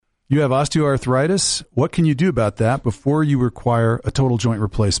You have osteoarthritis. What can you do about that before you require a total joint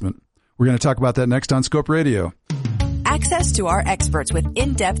replacement? We're going to talk about that next on Scope Radio. Access to our experts with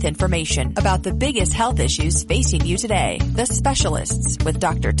in-depth information about the biggest health issues facing you today. The Specialists with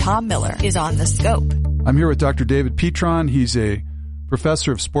Dr. Tom Miller is on The Scope. I'm here with Dr. David Petron. He's a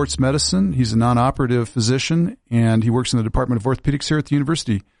professor of sports medicine. He's a non-operative physician, and he works in the Department of Orthopedics here at the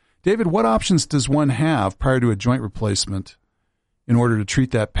university. David, what options does one have prior to a joint replacement in order to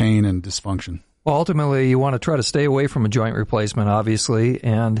treat that pain and dysfunction? Well, ultimately, you want to try to stay away from a joint replacement, obviously,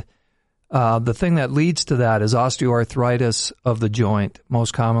 and the thing that leads to that is osteoarthritis of the joint,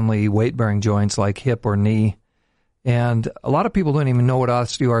 most commonly weight-bearing joints like hip or knee. And a lot of people don't even know what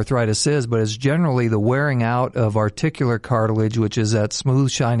osteoarthritis is, but it's generally the wearing out of articular cartilage, which is that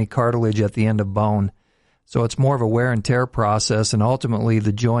smooth, shiny cartilage at the end of bone. So it's more of a wear and tear process, and ultimately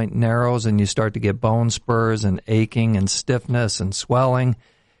the joint narrows and you start to get bone spurs and aching and stiffness and swelling.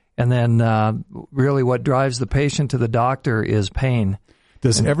 And then really what drives the patient to the doctor is pain.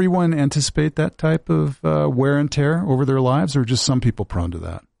 Does everyone anticipate that type of wear and tear over their lives, or just some people prone to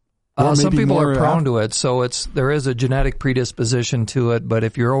that? Some people are prone to it, so there is a genetic predisposition to it, but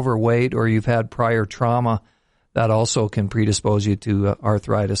if you're overweight or you've had prior trauma, that also can predispose you to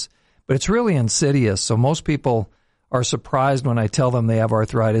arthritis. But it's really insidious, so most people are surprised when I tell them they have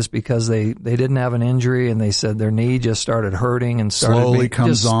arthritis because they didn't have an injury and they said their knee just started hurting and slowly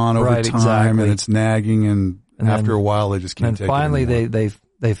comes on over time, exactly. And it's nagging, and after a while they just can't take it anymore. And finally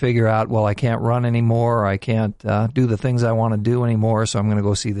they figure out, well, I can't run anymore, or I can't do the things I want to do anymore, so I'm going to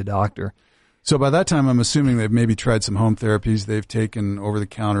go see the doctor. So by that time, I'm assuming they've maybe tried some home therapies. They've taken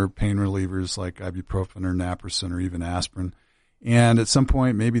over-the-counter pain relievers like ibuprofen or naproxen or even aspirin. And at some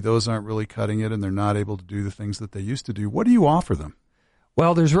point, maybe those aren't really cutting it and they're not able to do the things that they used to do. What do you offer them?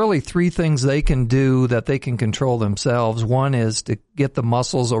 Well, there's really three things they can do that they can control themselves. One is to get the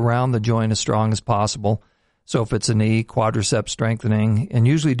muscles around the joint as strong as possible. So if it's a knee, quadricep strengthening, and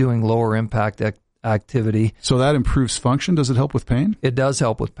usually doing lower impact activity. So that improves function. Does it help with pain? It does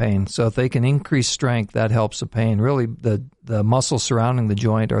help with pain. So if they can increase strength, that helps the pain. Really, the muscles surrounding the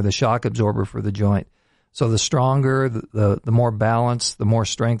joint are the shock absorber for the joint. So the stronger, the more balance, the more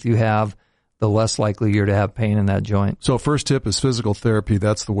strength you have, the less likely you're to have pain in that joint. So first tip is physical therapy.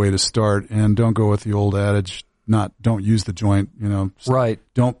 That's the way to start. And don't go with the old adage, don't use the joint, Right.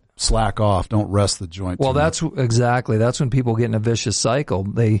 Don't slack off. Don't rest the joint. Well, that's when people get in a vicious cycle.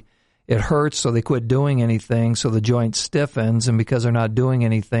 It hurts, so they quit doing anything, so the joint stiffens, and because they're not doing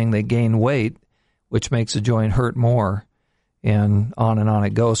anything, they gain weight, which makes the joint hurt more, and on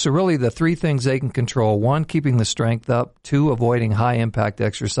it goes. So really the three things they can control: one, keeping the strength up; two, avoiding high-impact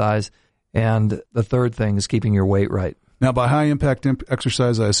exercise; and the third thing is keeping your weight right. Now, by high-impact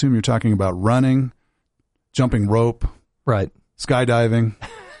exercise, I assume you're talking about running, jumping rope, right? Skydiving.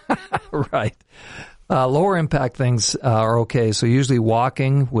 Right. Lower impact things are okay. So usually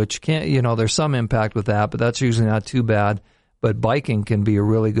walking, which there's some impact with that, but that's usually not too bad. But biking can be a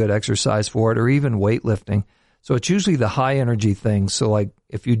really good exercise for it, or even weightlifting. So it's usually the high energy things. So like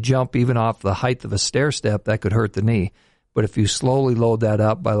if you jump even off the height of a stair step, that could hurt the knee. But if you slowly load that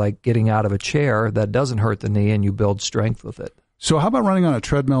up by like getting out of a chair, that doesn't hurt the knee, and you build strength with it. So how about running on a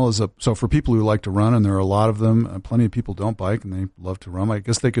treadmill? So for people who like to run, and there are a lot of them, plenty of people don't bike and they love to run. I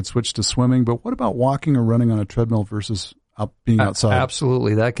guess they could switch to swimming, but what about walking or running on a treadmill versus being outside?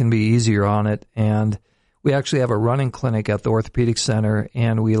 Absolutely. That can be easier on it. And we actually have a running clinic at the Orthopedic Center,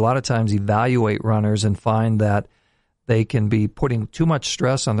 and we a lot of times evaluate runners and find that they can be putting too much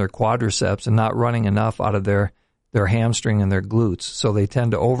stress on their quadriceps and not running enough out of their hamstring and their glutes. So they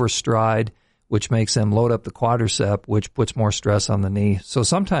tend to overstride, which makes them load up the quadricep, which puts more stress on the knee. So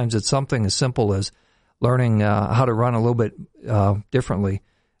sometimes it's something as simple as learning how to run a little bit differently.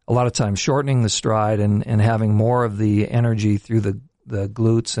 A lot of times shortening the stride and having more of the energy through the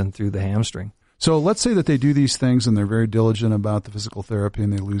glutes and through the hamstring. So let's say that they do these things and they're very diligent about the physical therapy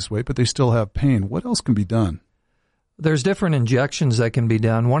and they lose weight, but they still have pain. What else can be done? There's different injections that can be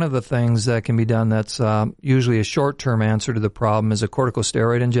done. One of the things that can be done that's usually a short-term answer to the problem is a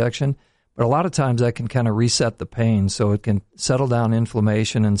corticosteroid injection. But a lot of times that can kind of reset the pain, so it can settle down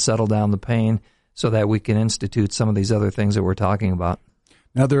inflammation and settle down the pain so that we can institute some of these other things that we're talking about.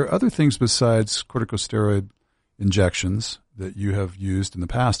 Now, there are other things besides corticosteroid injections that you have used in the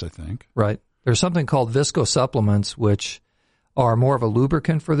past, I think. Right. There's something called viscosupplements, which are more of a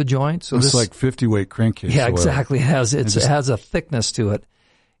lubricant for the joint. So it's like 50-weight crankcase. Yeah, oil. Exactly. It has a thickness to it.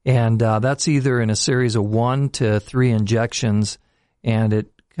 And that's either in a series of 1 to 3 injections, and it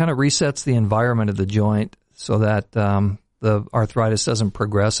kind of resets the environment of the joint so that the arthritis doesn't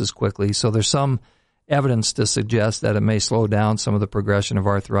progress as quickly. So there's some evidence to suggest that it may slow down some of the progression of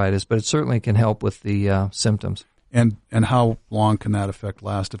arthritis, but it certainly can help with the symptoms. And how long can that effect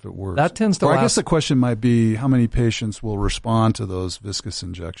last if it works? That tends to last. I guess the question might be how many patients will respond to those viscous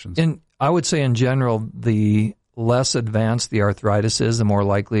injections? I would say in general, the less advanced the arthritis is, the more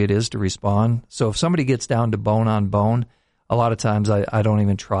likely it is to respond. So if somebody gets down to bone on bone, a lot of times I don't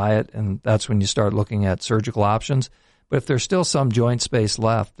even try it, and that's when you start looking at surgical options. But if there's still some joint space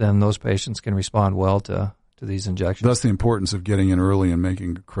left, then those patients can respond well to these injections. That's the importance of getting in early and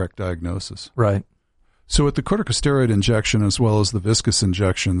making a correct diagnosis. Right. So with the corticosteroid injection as well as the viscous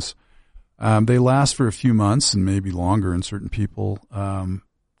injections, they last for a few months and maybe longer in certain people.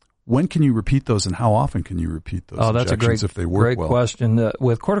 When can you repeat those, and how often can you repeat those that's injections if they work well? Great question.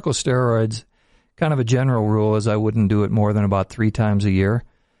 With corticosteroids, kind of a general rule is I wouldn't do it more than about 3 times a year.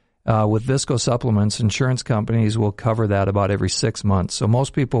 With viscosupplements, insurance companies will cover that about every 6 months. So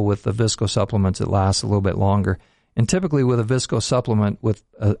most people with the viscosupplements, it lasts a little bit longer. And typically with a viscosupplement,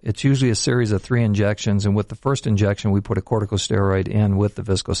 it's usually a series of 3 injections, and with the first injection, we put a corticosteroid in with the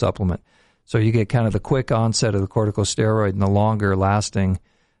viscosupplement. So you get kind of the quick onset of the corticosteroid and the longer lasting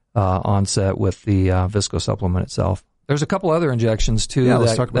onset with the viscosupplement itself. There's a couple other injections, too,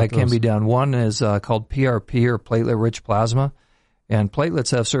 that can be done. One is called PRP, or platelet-rich plasma. And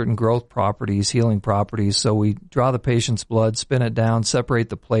platelets have certain growth properties, healing properties. So we draw the patient's blood, spin it down, separate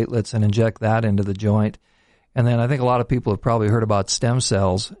the platelets, and inject that into the joint. And then I think a lot of people have probably heard about stem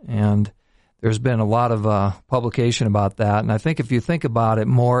cells, and there's been a lot of publication about that. And I think if you think about it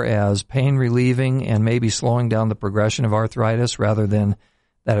more as pain relieving and maybe slowing down the progression of arthritis rather than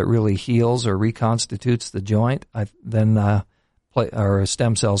that it really heals or reconstitutes the joint, then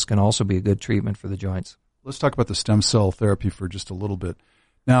stem cells can also be a good treatment for the joints. Let's talk about the stem cell therapy for just a little bit.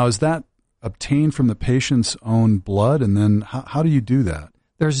 Now, is that obtained from the patient's own blood, and then how do you do that?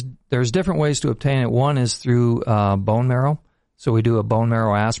 There's different ways to obtain it. One is through bone marrow. So we do a bone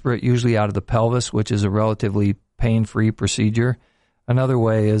marrow aspirate, usually out of the pelvis, which is a relatively pain-free procedure. Another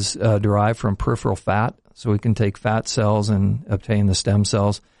way is derived from peripheral fat. So we can take fat cells and obtain the stem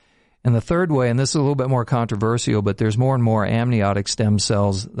cells. And the third way, and this is a little bit more controversial, but there's more and more amniotic stem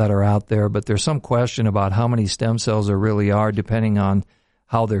cells that are out there, but there's some question about how many stem cells there really are depending on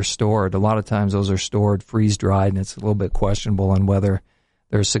how they're stored. A lot of times those are stored freeze-dried, and it's a little bit questionable on whether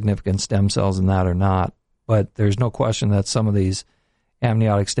there's significant stem cells in that or not. But there's no question that some of these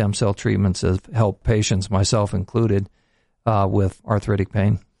amniotic stem cell treatments have helped patients, myself included, with arthritic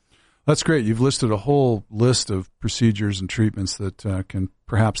pain. That's great. You've listed a whole list of procedures and treatments that can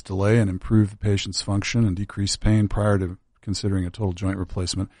perhaps delay and improve the patient's function and decrease pain prior to considering a total joint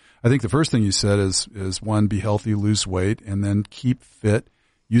replacement. I think the first thing you said is one, be healthy, lose weight, and then keep fit.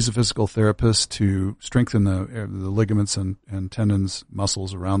 Use a physical therapist to strengthen the ligaments and tendons,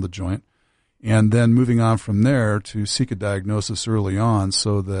 muscles around the joint. And then moving on from there to seek a diagnosis early on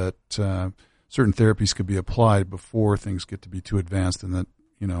so that certain therapies could be applied before things get to be too advanced, and that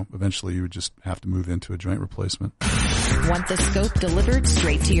eventually you would just have to move into a joint replacement. Want the Scope delivered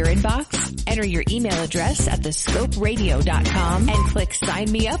straight to your inbox? Enter your email address at thescoperadio.com and click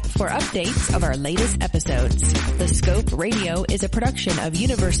Sign Me Up for updates of our latest episodes. The Scope Radio is a production of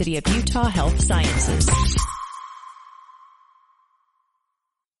University of Utah Health Sciences.